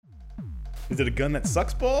Is it a gun that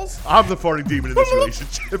sucks balls? I'm the farting demon in this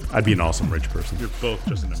relationship. I'd be an awesome rich person. You're both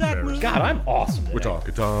just an embarrassment. God, I'm awesome today. We're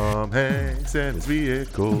talking Tom Hanks and his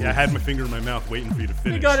vehicle. Yeah, I had my finger in my mouth waiting for you to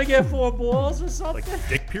finish. You gotta get 4 balls or something? Like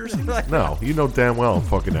dick piercing? No, you know damn well I'm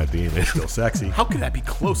fucking that demon. Still sexy. How could that be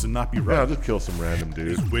close and not be Yeah, right? I'll just kill some random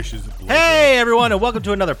dude. His wishes. Hey, everyone, and welcome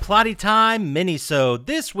to another Plotty Time mini-sode.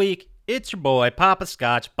 This week, it's your boy, Papa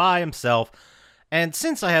Scotch, by himself. And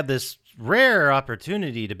since I have this rare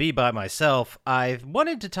opportunity to be by myself, I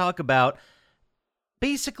wanted to talk about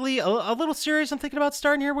basically a little series I'm thinking about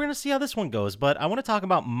starting here. We're going to see how this one goes, but I want to talk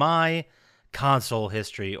about my console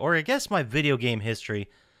history, or I guess my video game history.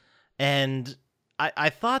 And I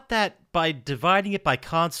thought that by dividing it by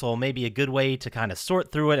console may be a good way to kind of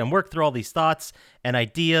sort through it and work through all these thoughts and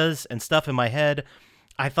ideas and stuff in my head.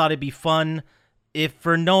 I thought it'd be fun, if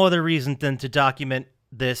for no other reason than to document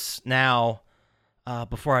this now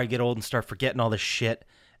before I get old and start forgetting all this shit.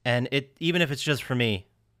 And even if it's just for me,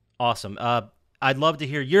 awesome. I'd love to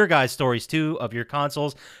hear your guys' stories, too, of your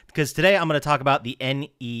consoles, because today I'm going to talk about the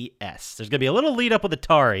NES. There's going to be a little lead up with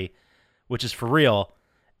Atari, which is for real.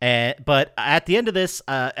 But at the end of this,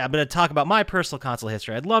 I'm going to talk about my personal console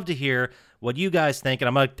history. I'd love to hear what you guys think, and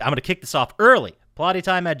I'm going to kick this off early.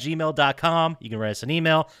 plottytime@gmail.com. You can write us an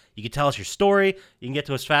email. You can tell us your story. You can get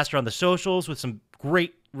to us faster on the socials with some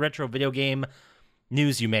great retro video game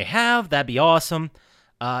news you may have. That'd be awesome.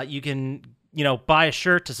 You can, buy a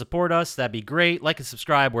shirt to support us. That'd be great. Like and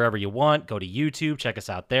subscribe wherever you want. Go to YouTube. Check us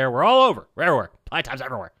out there. We're all over. We're everywhere. Plotty Time's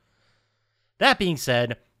everywhere. That being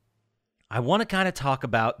said, I want to kind of talk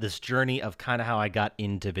about this journey of kind of how I got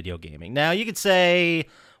into video gaming. Now, you could say,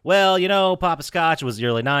 well, Papa Scotch was the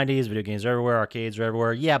early 90s, video games are everywhere, arcades are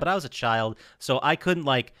everywhere. Yeah, but I was a child, so I couldn't,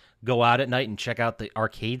 go out at night and check out the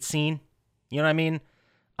arcade scene. You know what I mean?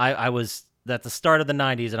 I was at the start of the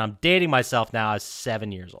 90s, and I'm dating myself now. I was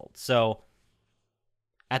 7 years old. So,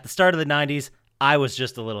 at the start of the 90s, I was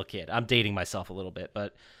just a little kid. I'm dating myself a little bit,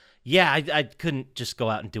 but yeah, I couldn't just go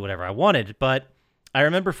out and do whatever I wanted, but I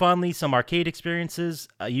remember fondly some arcade experiences.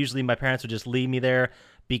 Usually my parents would just leave me there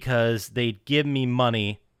because they'd give me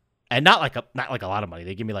money, and not like a lot of money.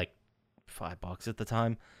 They'd give me like $5 at the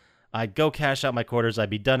time. I'd go cash out my quarters. I'd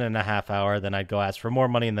be done in a half hour. Then I'd go ask for more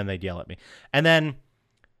money, and then they'd yell at me. And then,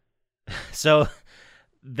 so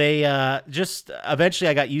they just eventually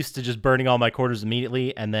I got used to just burning all my quarters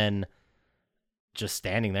immediately, and then just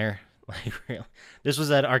standing there. Really, this was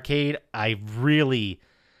an arcade.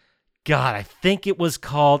 God, I think it was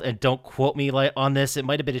called, and don't quote me on this, it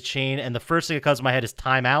might have been a chain, and the first thing that comes to my head is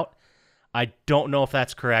Time Out. I don't know if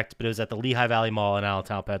that's correct, but it was at the Lehigh Valley Mall in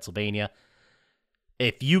Allentown, Pennsylvania.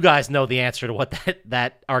 If you guys know the answer to what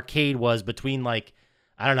that arcade was between, 90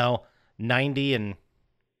 and,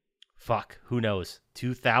 who knows,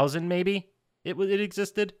 2000 maybe it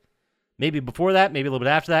existed? Maybe before that, maybe a little bit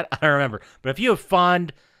after that, I don't remember. But if you have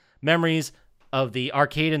fond memories of the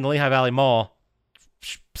arcade in the Lehigh Valley Mall,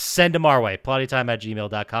 send them our way.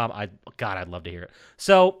 plottytime@gmail.com. I'd love to hear it.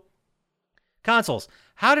 So, consoles.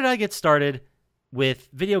 How did I get started with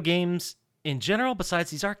video games in general, besides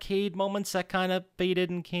these arcade moments that kind of faded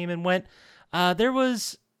and came and went? There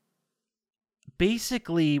was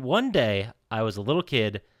basically one day I was a little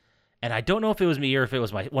kid, and I don't know if it was me or if it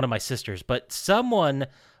was one of my sisters, but someone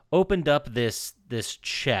opened up this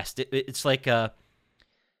chest. It's like a...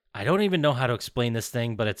 I don't even know how to explain this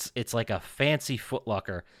thing, but it's like a fancy Foot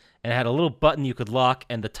Locker, and it had a little button you could lock,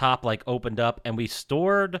 and the top opened up, and we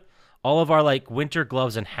stored all of our winter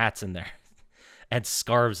gloves and hats in there, and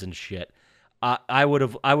scarves and shit. I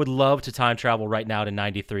would love to time travel right now to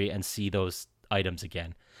 93 and see those items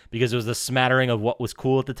again, because it was a smattering of what was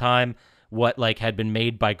cool at the time, what had been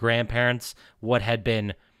made by grandparents, what had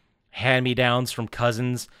been hand-me-downs from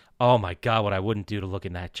cousins. Oh my God, what I wouldn't do to look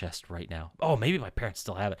in that chest right now. Oh, maybe my parents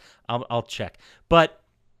still have it. I'll check. But,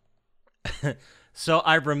 so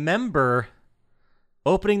I remember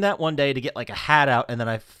opening that one day to get a hat out, and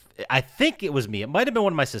then I think it was me. It might have been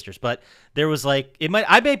one of my sisters, but there was I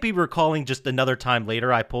might be recalling just another time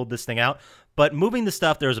later I pulled this thing out. But moving the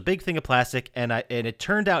stuff, there was a big thing of plastic, and it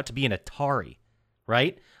turned out to be an Atari,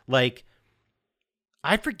 right?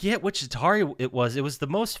 I forget which Atari it was. It was the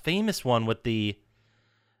most famous one with the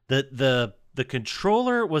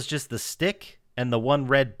controller was just the stick and the one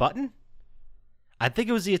red button. I think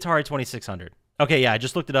it was the Atari 2600. Okay, yeah, I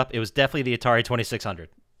just looked it up. It was definitely the Atari 2600.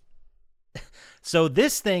 So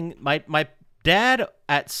this thing, my dad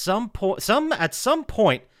at some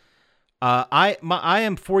point, I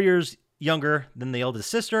am 4 years younger than the oldest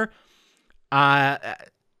sister.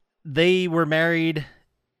 They were married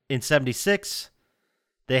in 76.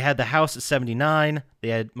 They had the house at 79. They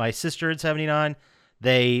had my sister in 79.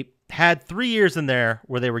 They had 3 years in there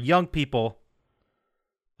where they were young people,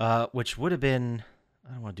 which would have been,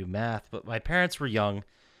 I don't want to do math, but my parents were young.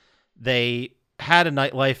 They had a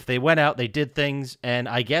nightlife. They went out, they did things, and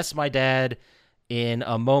I guess my dad, in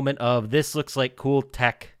a moment of this looks like cool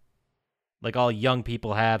tech, like all young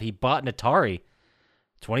people have, he bought an Atari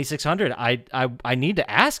 2600. I need to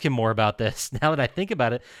ask him more about this now that I think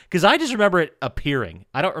about it, because I just remember it appearing.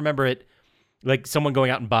 I don't remember it like someone going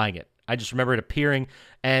out and buying it. I just remember it appearing,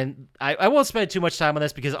 and I won't spend too much time on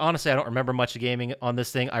this because honestly I don't remember much of gaming on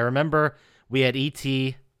this thing. I remember we had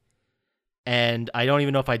E.T., and I don't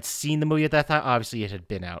even know if I'd seen the movie at that time. Obviously it had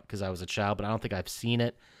been out because I was a child, but I don't think I've seen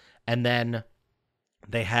it. And then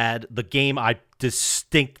they had the game I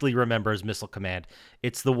distinctly remember as Missile Command.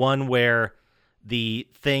 It's the one where the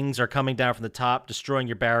things are coming down from the top, destroying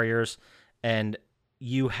your barriers, and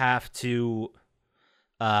you have to...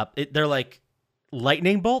 they're like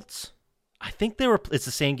lightning bolts. I think it's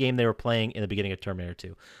the same game they were playing in the beginning of Terminator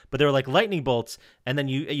 2. But they were like lightning bolts, and then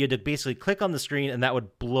you had to basically click on the screen, and that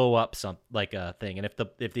would blow up some like a thing. And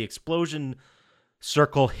if the explosion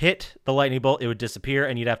circle hit the lightning bolt, it would disappear,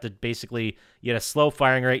 and you had a slow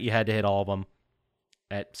firing rate. You had to hit all of them,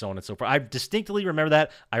 at so on and so forth. I distinctly remember that.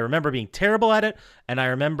 I remember being terrible at it, and I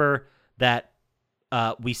remember that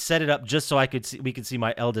we set it up just so we could see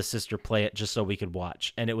my eldest sister play it, just so we could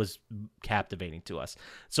watch, and it was captivating to us.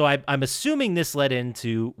 So I'm assuming this led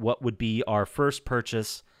into what would be our first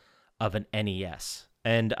purchase of an NES,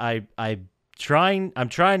 and I'm trying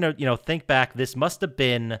to think back. This must have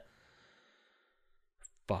been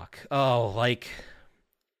like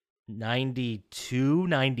 92,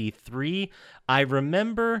 93. I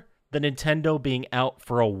remember the Nintendo being out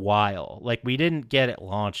for a while. Like, we didn't get it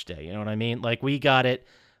launch day, you know what I mean? Like, we got it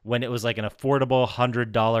when it was like an affordable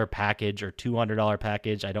 $100 package or $200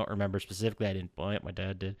 package. I don't remember specifically. I didn't buy it. My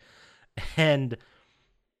dad did. And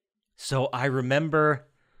so I remember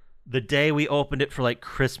the day we opened it for like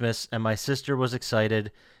Christmas, and my sister was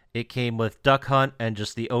excited. It came with Duck Hunt and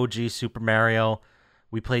just the OG Super Mario.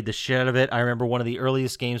 We played the shit out of it. I remember one of the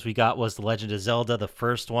earliest games we got was The Legend of Zelda, the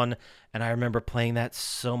first one, and I remember playing that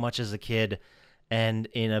so much as a kid. And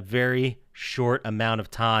in a very short amount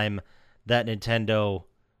of time, that Nintendo,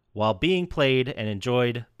 while being played and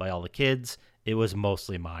enjoyed by all the kids, it was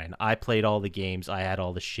mostly mine. I played all the games. I had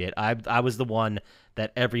all the shit. I was the one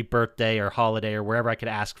that every birthday or holiday or wherever I could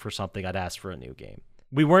ask for something, I'd ask for a new game.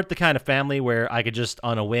 We weren't the kind of family where I could just,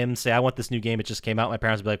 on a whim, say, I want this new game. It just came out. My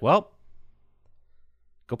parents would be like, well,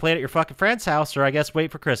 go play it at your fucking friend's house, or I guess wait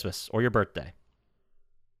for Christmas or your birthday.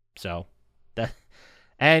 So,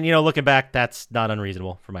 and looking back, that's not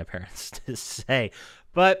unreasonable for my parents to say.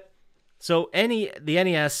 But so the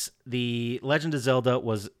NES, the Legend of Zelda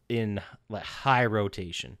was in like high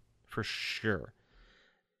rotation for sure.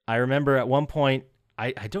 I remember at one point,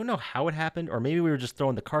 I don't know how it happened, or maybe we were just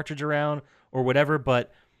throwing the cartridge around or whatever,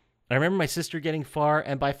 but I remember my sister getting far,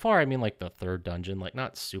 and by far I mean like the third dungeon, like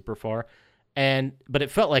not super far. But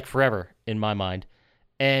it felt like forever in my mind.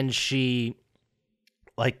 And she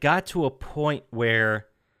like got to a point where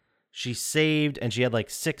she saved and she had like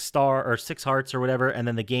 6 hearts or whatever. And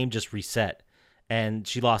then the game just reset and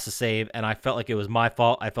she lost the save. And I felt like it was my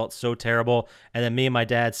fault. I felt so terrible. And then me and my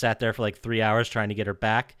dad sat there for like 3 hours trying to get her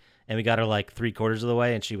back. And we got her like 3/4 of the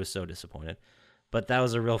way, and she was so disappointed. But that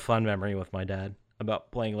was a real fun memory with my dad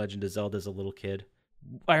about playing Legend of Zelda as a little kid.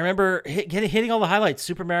 I remember hitting all the highlights.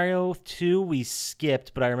 Super Mario 2 we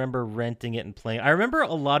skipped, but I remember renting it and playing. I remember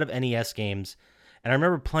a lot of NES games, and I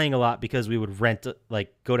remember playing a lot because we would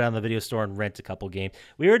go down to the video store and rent a couple games.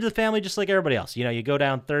 We were the family just like everybody else. You go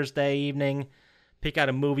down Thursday evening, pick out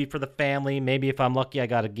a movie for the family. Maybe if I'm lucky, I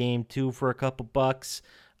got a game too for a couple bucks.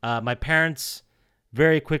 My parents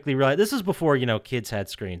very quickly realized, this is before, kids had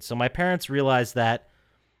screens. So my parents realized that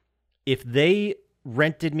if they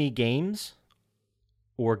rented me games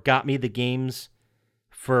or got me the games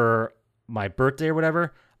for my birthday or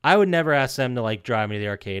whatever, I would never ask them to like drive me to the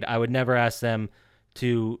arcade. I would never ask them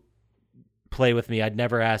to play with me. I'd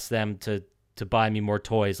never ask them to buy me more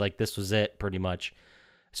toys. Like, this was it pretty much.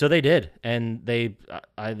 So they did. And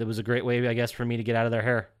it was a great way, I guess, for me to get out of their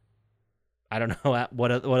hair. I don't know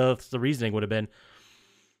what else the reasoning would have been.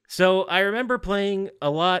 So I remember playing a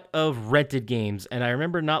lot of rented games, and I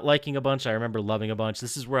remember not liking a bunch. I remember loving a bunch.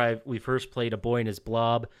 This is where we first played A Boy and His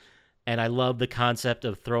Blob, and I love the concept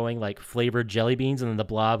of throwing like flavored jelly beans, and then the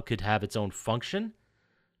blob could have its own function.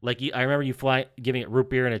 Like, I remember giving it root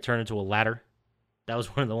beer, and it turned into a ladder. That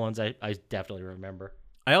was one of the ones I definitely remember.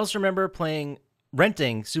 I also remember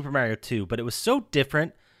renting Super Mario 2, but it was so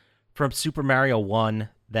different from Super Mario 1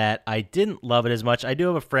 that I didn't love it as much. I do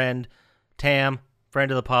have a friend, Tam, friend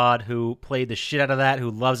of the pod who played the shit out of that, who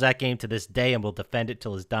loves that game to this day and will defend it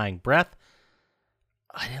till his dying breath.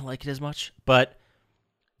 I didn't like it as much, but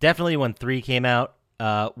definitely when 3 came out,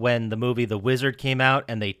 when the movie The Wizard came out,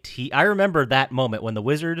 and I remember that moment when The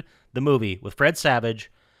Wizard, the movie with Fred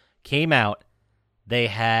Savage, came out. They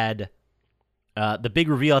had the big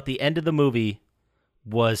reveal at the end of the movie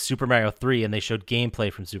was Super Mario 3, and they showed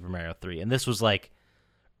gameplay from Super Mario 3, and this was like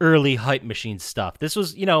early hype machine stuff. This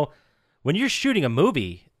was, when you're shooting a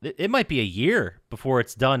movie, it might be a year before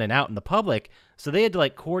it's done and out in the public. So they had to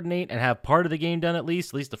like coordinate and have part of the game done at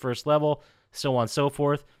least the first level, so on and so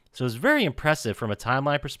forth. So it was very impressive from a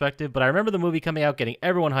timeline perspective. But I remember the movie coming out, getting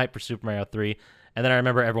everyone hyped for Super Mario 3. And then I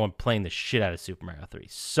remember everyone playing the shit out of Super Mario 3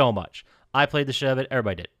 so much. I played the shit out of it.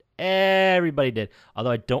 Everybody did. Everybody did.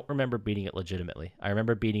 Although I don't remember beating it legitimately. I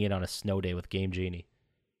remember beating it on a snow day with Game Genie.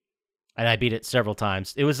 And I beat it several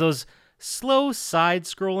times. It was those slow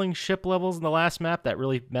side-scrolling ship levels in the last map that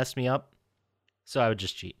really messed me up. So I would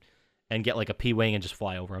just cheat and get like a P-Wing and just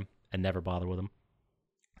fly over them and never bother with them.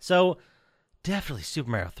 So definitely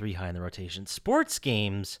Super Mario 3 high in the rotation. Sports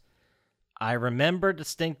games, I remember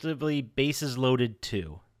distinctively Bases Loaded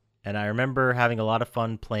 2. And I remember having a lot of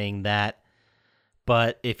fun playing that.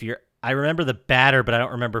 But I remember the batter, but I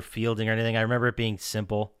don't remember fielding or anything. I remember it being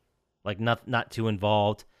simple, like not too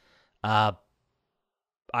involved. I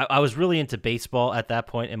was really into baseball at that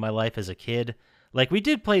point in my life as a kid. Like, we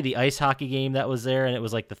did play the ice hockey game that was there, and it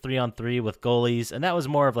was like the 3-on-3 with goalies, and that was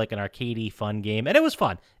more of like an arcadey fun game, and it was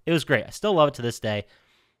fun. It was great. I still love it to this day.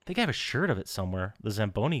 I think I have a shirt of it somewhere, the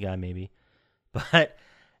Zamboni guy maybe. But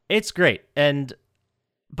it's great.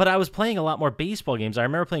 But I was playing a lot more baseball games. I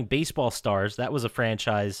remember playing Baseball Stars. That was a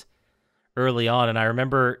franchise early on, and I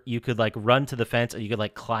remember you could like run to the fence and you could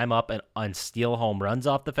like climb up and steal home runs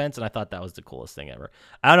off the fence, and I thought that was the coolest thing ever.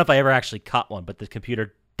 I don't know if I ever actually caught one, but the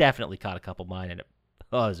computer definitely caught a couple of mine, and it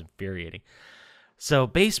was infuriating. So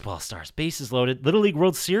Baseball Stars, Bases Loaded, Little League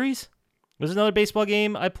World Series was another baseball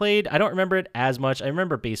game I played. I don't remember it as much. I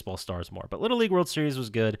remember Baseball Stars more, but Little League World Series was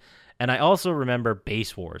good, and I also remember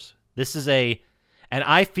Base Wars. And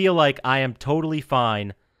I feel like I am totally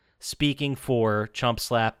fine speaking for Chump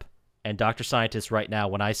Slap and Dr. Scientist right now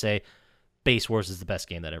when I say Base Wars is the best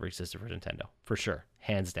game that ever existed for Nintendo. For sure.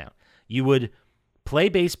 Hands down. You would play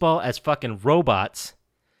baseball as fucking robots,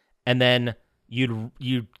 and then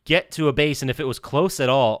you'd get to a base, and if it was close at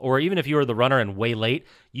all, or even if you were the runner and way late,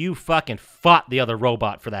 you fucking fought the other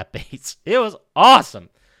robot for that base. It was awesome.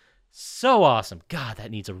 So awesome. God,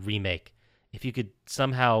 that needs a remake. If you could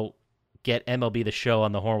somehow get MLB The Show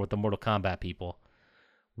on the horn with the Mortal Kombat people,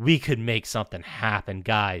 we could make something happen,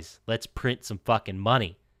 guys. Let's print some fucking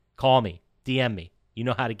money. Call me. DM me. You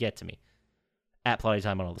know how to get to me. At Plotty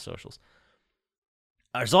Time on all the socials.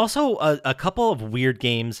 There's also a couple of weird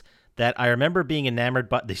games that I remember being enamored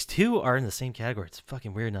by. These two are in the same category. It's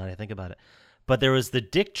fucking weird now that I think about it. But there was the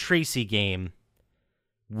Dick Tracy game,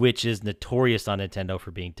 which is notorious on Nintendo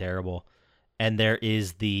for being terrible. And there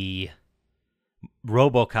is the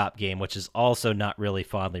RoboCop game, which is also not really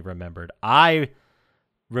fondly remembered. I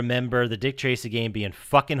remember the Dick Tracy game being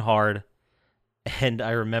fucking hard, and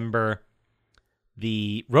I remember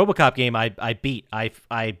the RoboCop game I beat.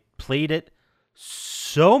 I played it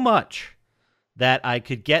so much that I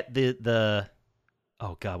could get the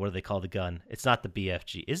oh god, what do they call the gun? It's not the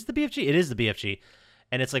BFG. Is it the BFG? It is the BFG.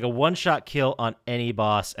 And it's like a one-shot kill on any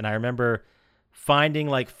boss, and I remember finding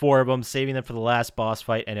like 4 of them, saving them for the last boss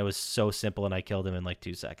fight, and it was so simple, and I killed him in like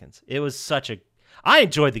 2 seconds. It was I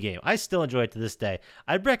enjoyed the game. I still enjoy it to this day.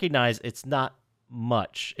 I recognize it's not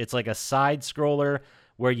much. It's like a side scroller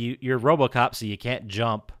where you're RoboCop, so you can't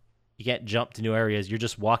jump. You can't jump to new areas. You're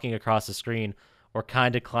just walking across the screen or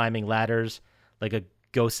kind of climbing ladders like a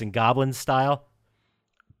Ghosts and Goblins style.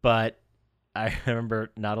 But I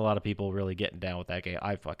remember not a lot of people really getting down with that game.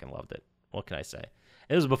 I fucking loved it. What can I say?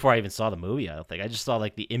 It was before I even saw the movie, I don't think. I just saw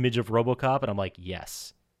like the image of RoboCop, and I'm like,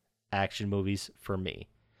 yes, action movies for me.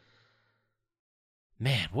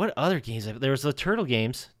 Man, what other games? There was the Turtle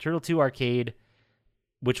games, Turtle 2 Arcade,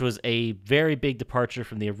 which was a very big departure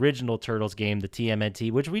from the original Turtles game, the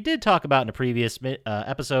TMNT, which we did talk about in a previous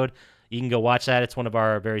episode. You can go watch that. It's one of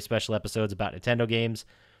our very special episodes about Nintendo games.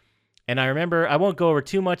 And I remember, I won't go over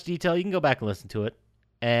too much detail. You can go back and listen to it.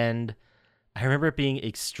 And I remember it being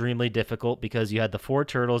extremely difficult because you had the 4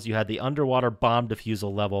 turtles, you had the underwater bomb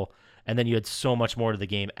defusal level, and then you had so much more to the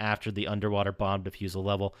game after the underwater bomb defusal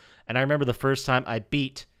level. And I remember the first time I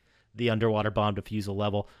beat the underwater bomb defusal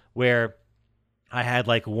level where I had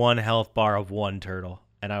like 1 health bar of 1 turtle,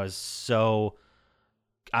 and I was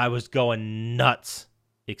going nuts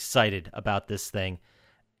excited about this thing.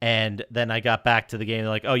 And then I got back to the game. They're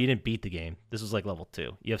like, oh, you didn't beat the game. This was like level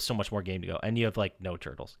 2. You have so much more game to go. And you have like no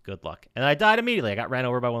turtles. Good luck. And I died immediately. I got ran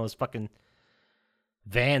over by one of those fucking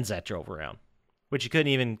vans that drove around, which you couldn't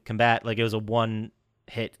even combat. Like it was a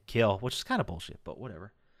one-hit kill, which is kind of bullshit, but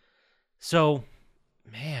whatever. So,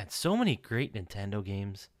 man, so many great Nintendo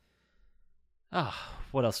games. Oh,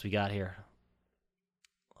 what else we got here?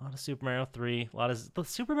 A lot of Super Mario 3. The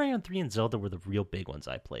Super Mario 3 and Zelda were the real big ones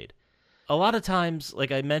I played. A lot of times,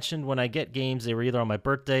 like I mentioned, when I get games, they were either on my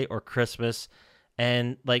birthday or Christmas.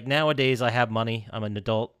 And like nowadays, I have money. I'm an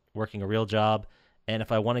adult working a real job. And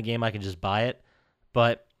if I want a game, I can just buy it.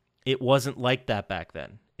 But it wasn't like that back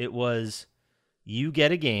then. It was, you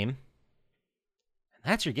get a game, and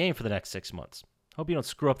that's your game for the next 6 months. Hope you don't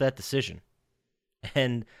screw up that decision.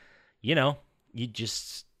 And, you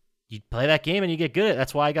play that game and you get good at it.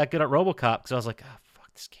 That's why I got good at RoboCop, because I was like, oh,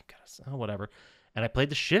 fuck, this game whatever. And I played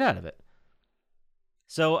the shit out of it.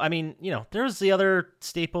 So, I mean, there was the other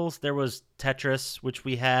staples. There was Tetris, which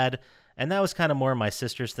we had, and that was kind of more my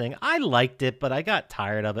sister's thing. I liked it, but I got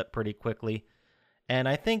tired of it pretty quickly. And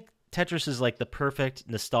I think Tetris is like the perfect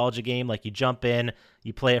nostalgia game. Like you jump in,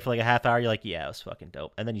 you play it for like a half hour, you're like, yeah, it was fucking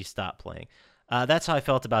dope. And then you stop playing. That's how I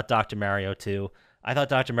felt about Dr. Mario 2. I thought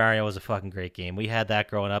Dr. Mario was a fucking great game. We had that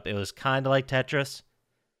growing up. It was kind of like Tetris,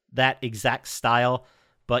 that exact style,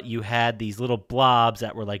 but you had these little blobs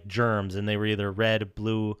that were like germs, and they were either red,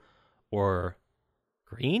 blue, or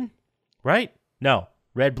green, right? No,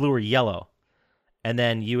 red, blue, or yellow. And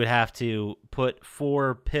then you would have to put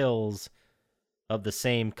 4 pills of the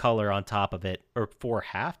same color on top of it, or 4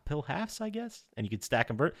 pill halves, I guess, and you could stack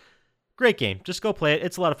them. Great game. Just go play it.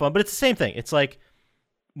 It's a lot of fun, but it's the same thing. It's like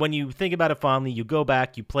when you think about it fondly, you go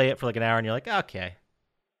back, you play it for like an hour, and you're like, okay,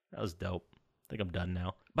 that was dope. I think I'm done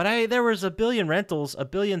now. But there was a billion rentals, a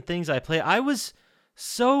billion things I played. I was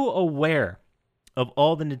so aware of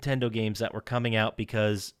all the Nintendo games that were coming out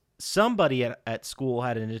because somebody at school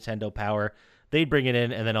had a Nintendo Power. They'd bring it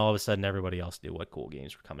in, and then all of a sudden everybody else knew what cool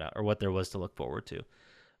games were coming out or what there was to look forward to.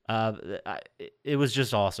 It was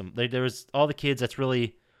just awesome. There was all the kids that's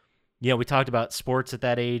really, we talked about sports at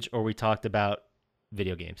that age, or we talked about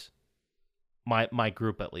video games. My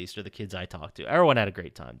group, at least, or the kids I talked to. Everyone had a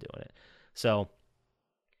great time doing it. So,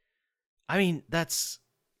 I mean, that's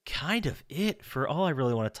kind of it for all I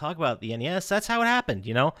really want to talk about the NES. That's how it happened,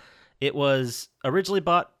 It was originally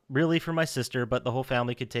bought really for my sister, but the whole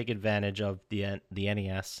family could take advantage of the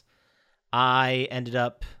NES. I ended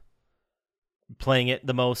up playing it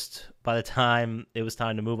the most by the time it was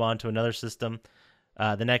time to move on to another system.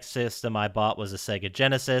 The next system I bought was a Sega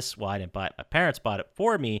Genesis. Well, I didn't buy it. My parents bought it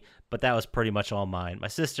for me, but that was pretty much all mine. My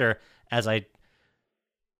sister, as I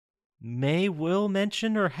will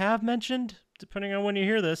mention or have mentioned, depending on when you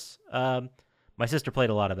hear this, my sister played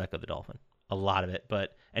a lot of Echo the Dolphin. A lot of it,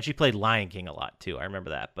 and she played Lion King a lot too. I remember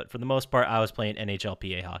that. But for the most part, I was playing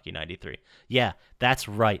NHLPA Hockey 93. Yeah, that's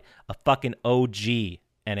right. A fucking OG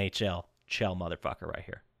NHL Chell motherfucker right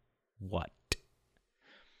here. What?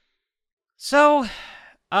 So,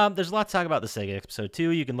 there's a lot to talk about the Sega episode 2.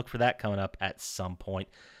 You can look for that coming up at some point.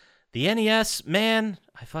 The NES, man,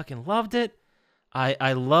 I fucking loved it. I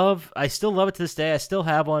still love it to this day. I still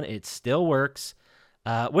have one. It still works,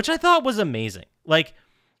 which I thought was amazing. Like,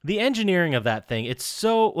 the engineering of that thing, it's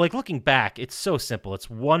so, like, looking back, it's so simple. It's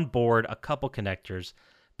one board, a couple connectors,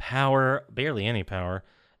 power, barely any power,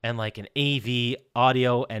 and like an AV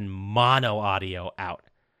audio and mono audio out.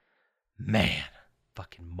 Man,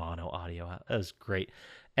 fucking mono audio out. That was great.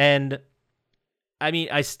 And I mean,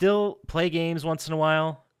 I still play games once in a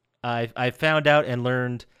while. I found out and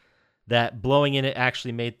learned that blowing in it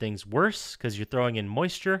actually made things worse because you're throwing in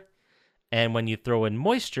moisture. And when you throw in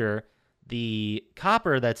moisture, the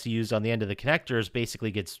copper that's used on the end of the connectors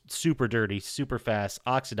basically gets super dirty, super fast,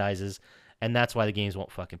 oxidizes, and that's why the games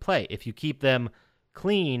won't fucking play. If you keep them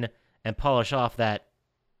clean and polish off that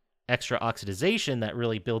extra oxidization that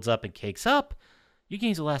really builds up and cakes up, your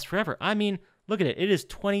games will last forever. I mean, look at it. It is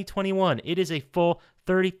 2021. It is a full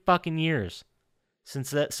 30 fucking years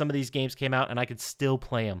since some of these games came out, and I could still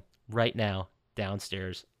play them right now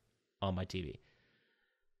downstairs on my TV.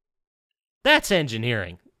 That's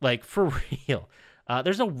engineering. Like, for real.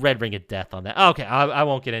 There's no red ring of death on that. Okay, I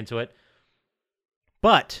won't get into it.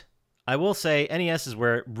 But I will say NES is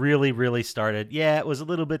where it really, really started. Yeah, it was a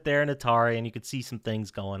little bit there in Atari, and you could see some things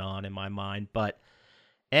going on in my mind. But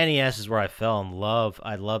NES is where I fell in love.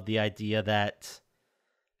 I love the idea that,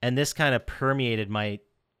 and this kind of permeated my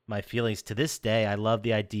feelings to this day. I love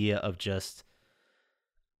the idea of just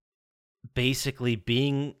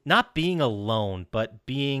basically not being alone, but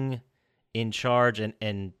being in charge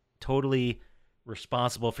and totally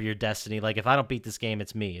responsible for your destiny. Like, if I don't beat this game,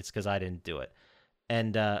 it's me. It's because I didn't do it.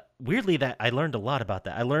 And weirdly, that I learned a lot about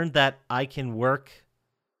that. I learned that I can work,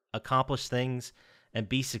 accomplish things, and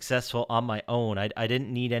be successful on my own. I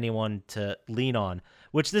didn't need anyone to lean on,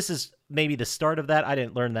 which this is maybe the start of that. I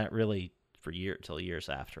didn't learn that really till years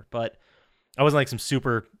after. But I wasn't like some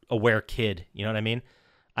super aware kid. You know what I mean?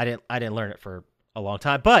 I didn't learn it for a long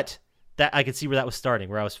time. But that I could see where that was starting,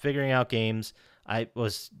 where I was figuring out games.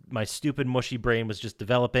 My stupid mushy brain was just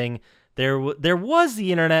developing. There was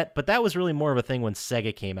the internet, but that was really more of a thing when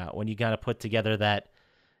Sega came out, when you kind of put together that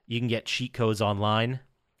you can get cheat codes online.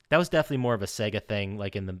 That was definitely more of a Sega thing,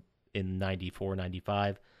 like in 94,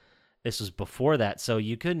 95. This was before that, so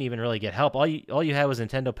you couldn't even really get help. All you had was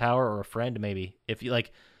Nintendo Power or a friend, maybe. If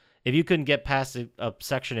you couldn't get past a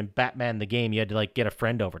section in Batman the game, you had to like get a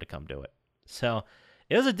friend over to come do it. So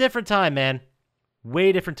it was a different time, man.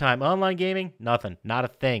 Way different time. Online gaming, nothing. Not a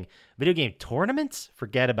thing. Video game tournaments?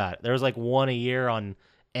 Forget about it. There was like one a year on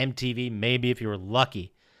MTV, maybe if you were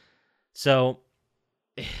lucky. So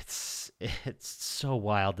it's so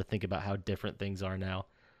wild to think about how different things are now.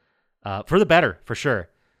 For the better, for sure.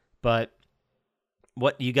 But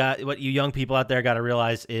what you young people out there got to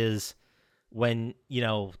realize is when,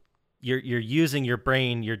 you're using your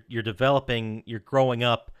brain, you're developing, you're growing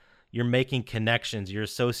up, you're making connections, you're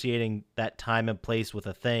associating that time and place with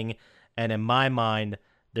a thing. And in my mind,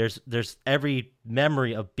 there's every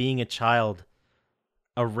memory of being a child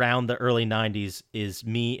around the early 90s is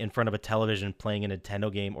me in front of a television playing a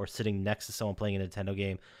Nintendo game, or sitting next to someone playing a Nintendo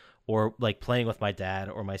game, or like playing with my dad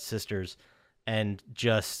or my sisters, and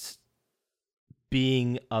just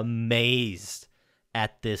being amazed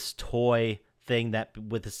at this toy thing that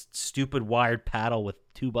with this stupid wired paddle with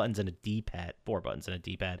 4 buttons and a D-pad,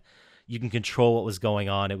 you can control what was going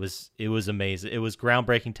on. It was amazing. It was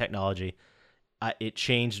groundbreaking technology. It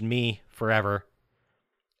changed me forever.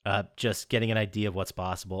 Just getting an idea of what's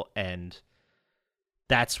possible, and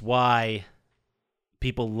that's why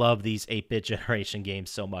people love these 8-bit generation games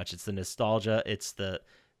so much. It's the nostalgia. It's the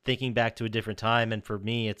thinking back to a different time, and for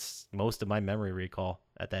me, it's most of my memory recall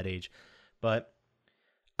at that age. But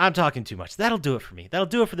I'm talking too much. That'll do it for me. That'll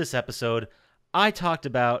do it for this episode. I talked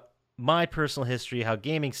about my personal history, how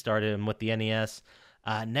gaming started, and with the NES.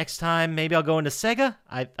 Next time, maybe I'll go into Sega.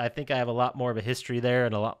 I think I have a lot more of a history there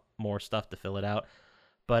and a lot more stuff to fill it out.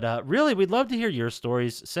 But really, we'd love to hear your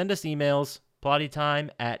stories. Send us emails,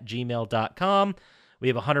 plottytime@gmail.com. We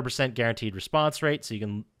have a 100% guaranteed response rate, so you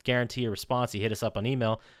can guarantee a response. You hit us up on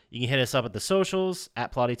email. You can hit us up at the socials,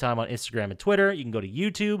 at plottytime on Instagram and Twitter. You can go to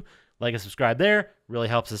YouTube, like and subscribe there. Really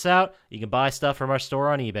helps us out. You can buy stuff from our store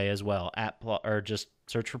on eBay as well, or just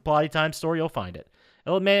search for Plotty Time Store. You'll find it.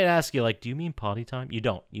 It may ask you, like, do you mean Plotty Time? You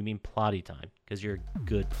don't. You mean Plotty Time, because you're a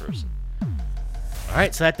good person. All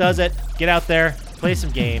right, so that does it. Get out there, play some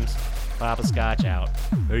games. Papa Scotch out.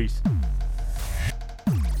 Peace.